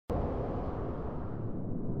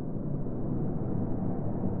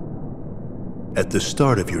At the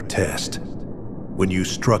start of your test, when you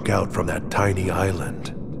struck out from that tiny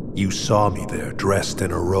island, you saw me there dressed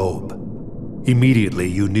in a robe. Immediately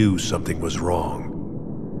you knew something was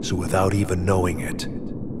wrong, so without even knowing it,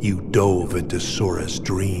 you dove into Sora's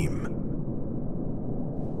dream.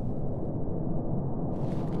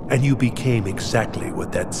 And you became exactly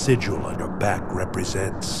what that sigil on your back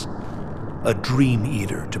represents. A dream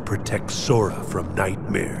eater to protect Sora from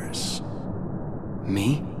nightmares.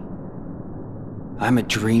 Me? I'm a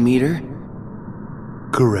dream eater?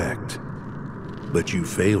 Correct. But you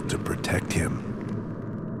failed to protect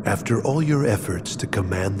him. After all your efforts to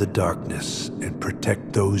command the darkness and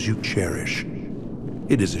protect those you cherish,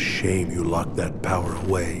 it is a shame you locked that power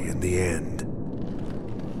away in the end.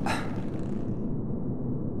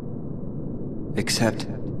 Except,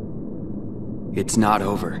 it's not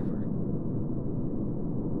over.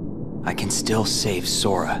 I can still save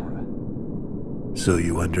Sora. So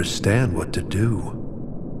you understand what to do.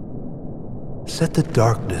 Set the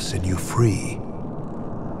darkness in you free,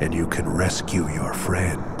 and you can rescue your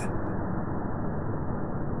friend.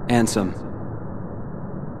 Ansem.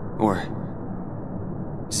 Or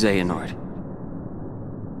Xehanort.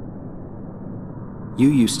 You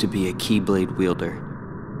used to be a Keyblade wielder.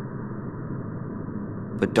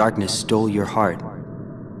 But darkness stole your heart.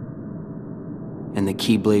 And the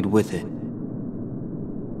Keyblade with it.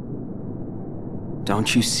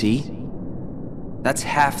 Don't you see? That's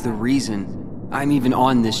half the reason I'm even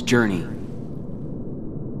on this journey.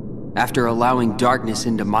 After allowing darkness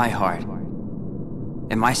into my heart,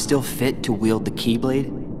 am I still fit to wield the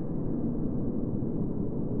Keyblade?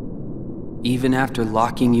 Even after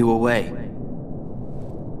locking you away,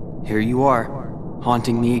 here you are,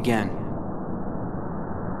 haunting me again.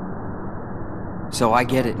 So I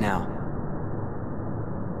get it now.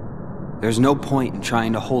 There's no point in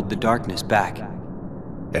trying to hold the darkness back.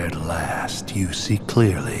 At last, you see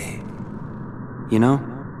clearly. You know,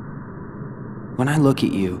 when I look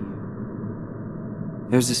at you,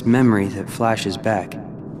 there's this memory that flashes back.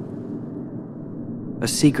 A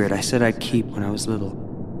secret I said I'd keep when I was little.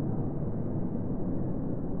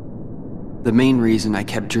 The main reason I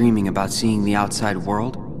kept dreaming about seeing the outside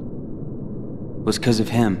world was because of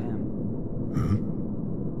him.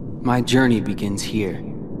 My journey begins here.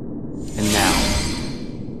 And now,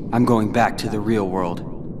 I'm going back to the real world.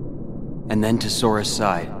 And then to Sora's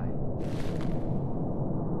side.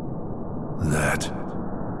 That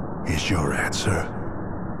is your answer?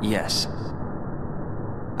 Yes.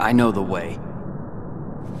 I know the way.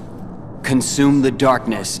 Consume the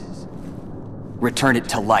darkness. Return it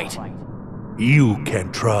to light. You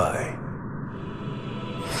can try.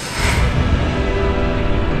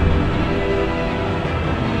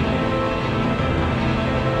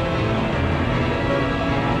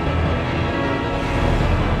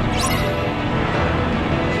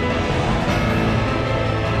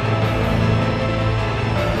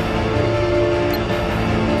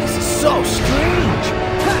 So strange!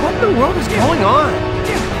 What in the world is going on?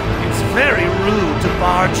 It's very rude to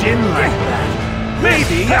barge in like that.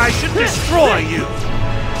 Maybe I should destroy you!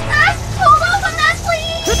 Hold off on that,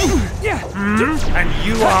 please! And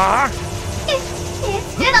you are?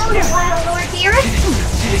 It's been a little while, Lord dear.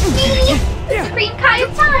 Me, the Supreme Kai of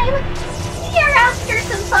Time. Here after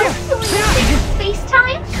some folks who live in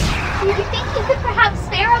space-time. Do you think you could perhaps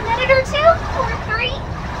spare a minute or two? Or three?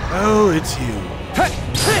 Oh, it's you.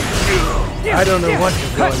 I don't know what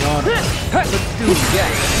is going on, but do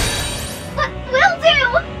get. Will do!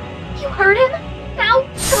 You heard him? Now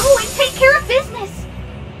go and take care of business.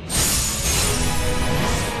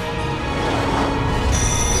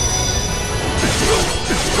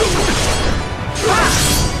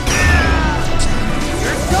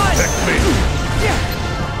 You're done! Protect me!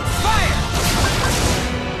 Fire!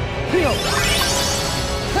 Heal!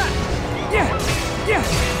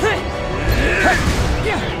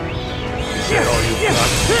 Is that all you've got?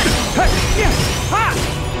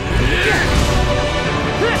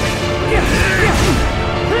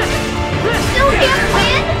 Still can't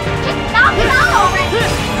win? Just knock it out already!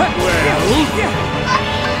 Okay?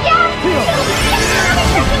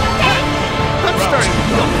 I'm starting to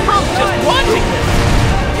feel pumped just watching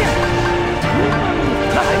this!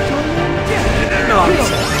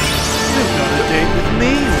 Nonsense! You've got a date with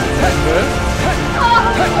me, remember? Oh,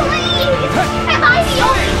 please! Am I the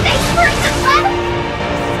only safe person left?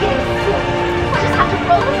 This is getting silly. I'll just have to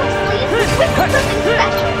roll up my sleeves and whip up something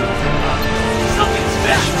special. Something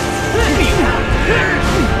special? What do you have there?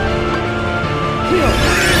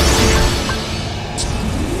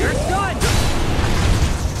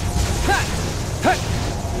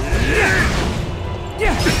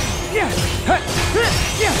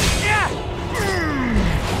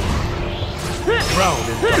 drown in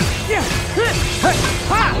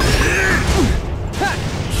Fire!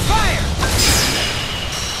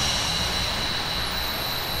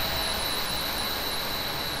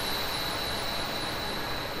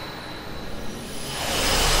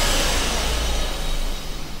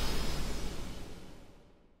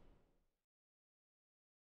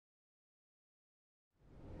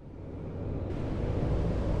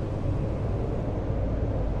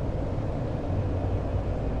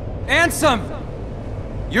 Ansem!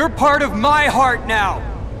 You're part of my heart now!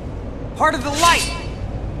 Part of the light!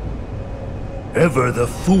 Ever the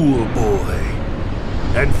fool boy,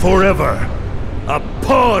 and forever a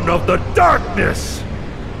pawn of the darkness!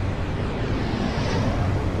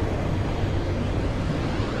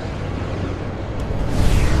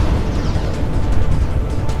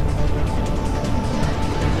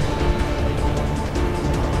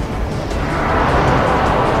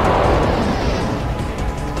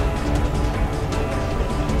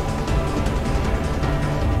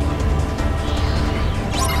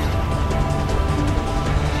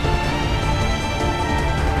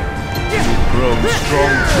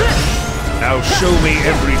 Now show me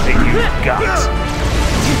everything you've got.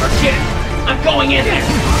 Forget it. I'm going in there.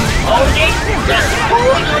 Okay? Just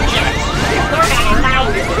pull your jets. They're not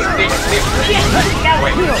allowed in this business. Yes, know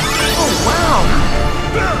it. Oh, wow!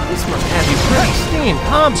 This must have you pretty steamed,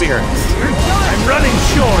 huh, Beerus? I'm running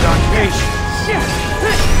short on patience.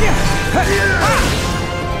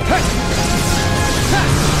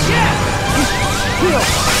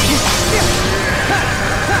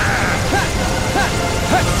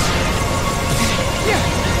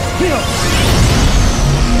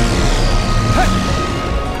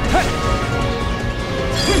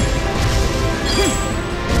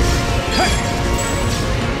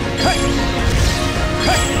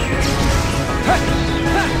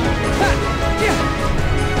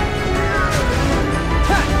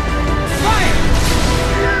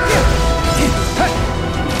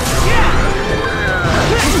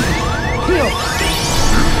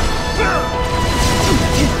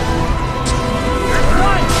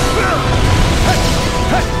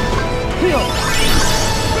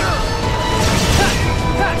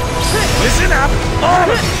 Listen up, all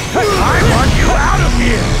of you! I want you out of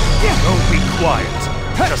here! Don't be quiet.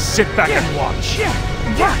 Just sit back and watch.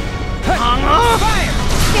 That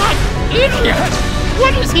idiot!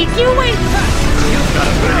 What is he doing? You've got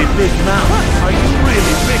a pretty big mouth. Are you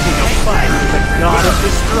really picking a fight with the god of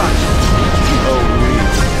destruction? Oh, really?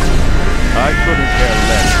 I couldn't care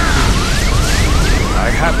less.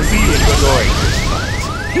 I have to be enjoying this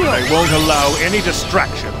fight. I won't allow any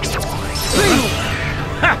distractions.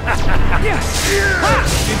 It's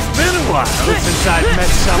been a while since I've met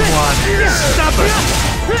someone stubborn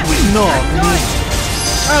to ignore me.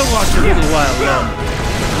 I'll watch a little while longer,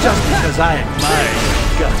 just because I admire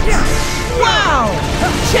your guts. Wow!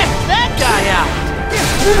 Check that guy out!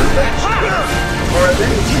 Or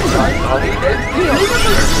then you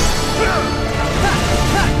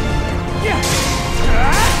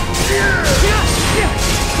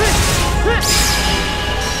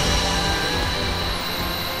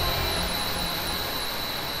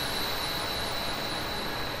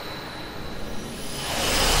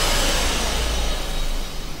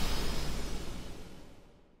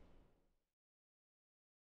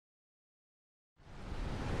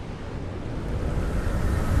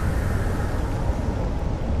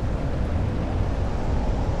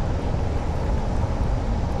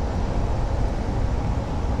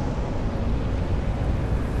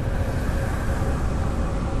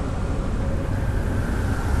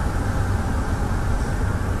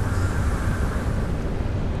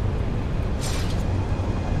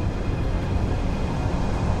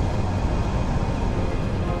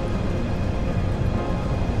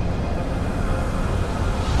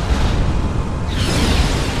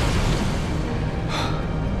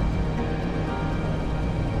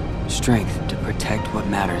Strength to protect what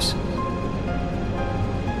matters.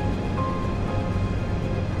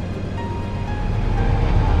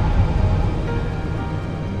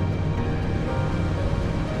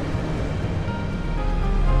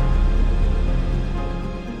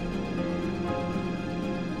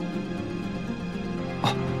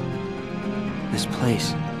 Oh, this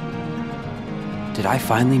place. Did I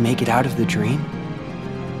finally make it out of the dream?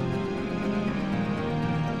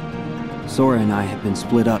 Sora and I have been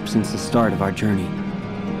split up since the start of our journey.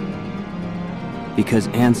 Because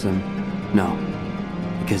Ansem... no.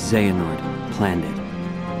 Because Xehanort planned it.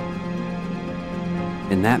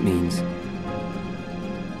 And that means...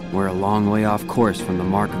 we're a long way off course from the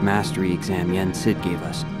Mark of Mastery exam Yen Sid gave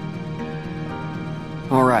us.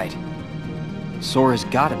 Alright. Sora's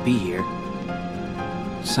gotta be here.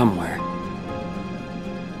 somewhere.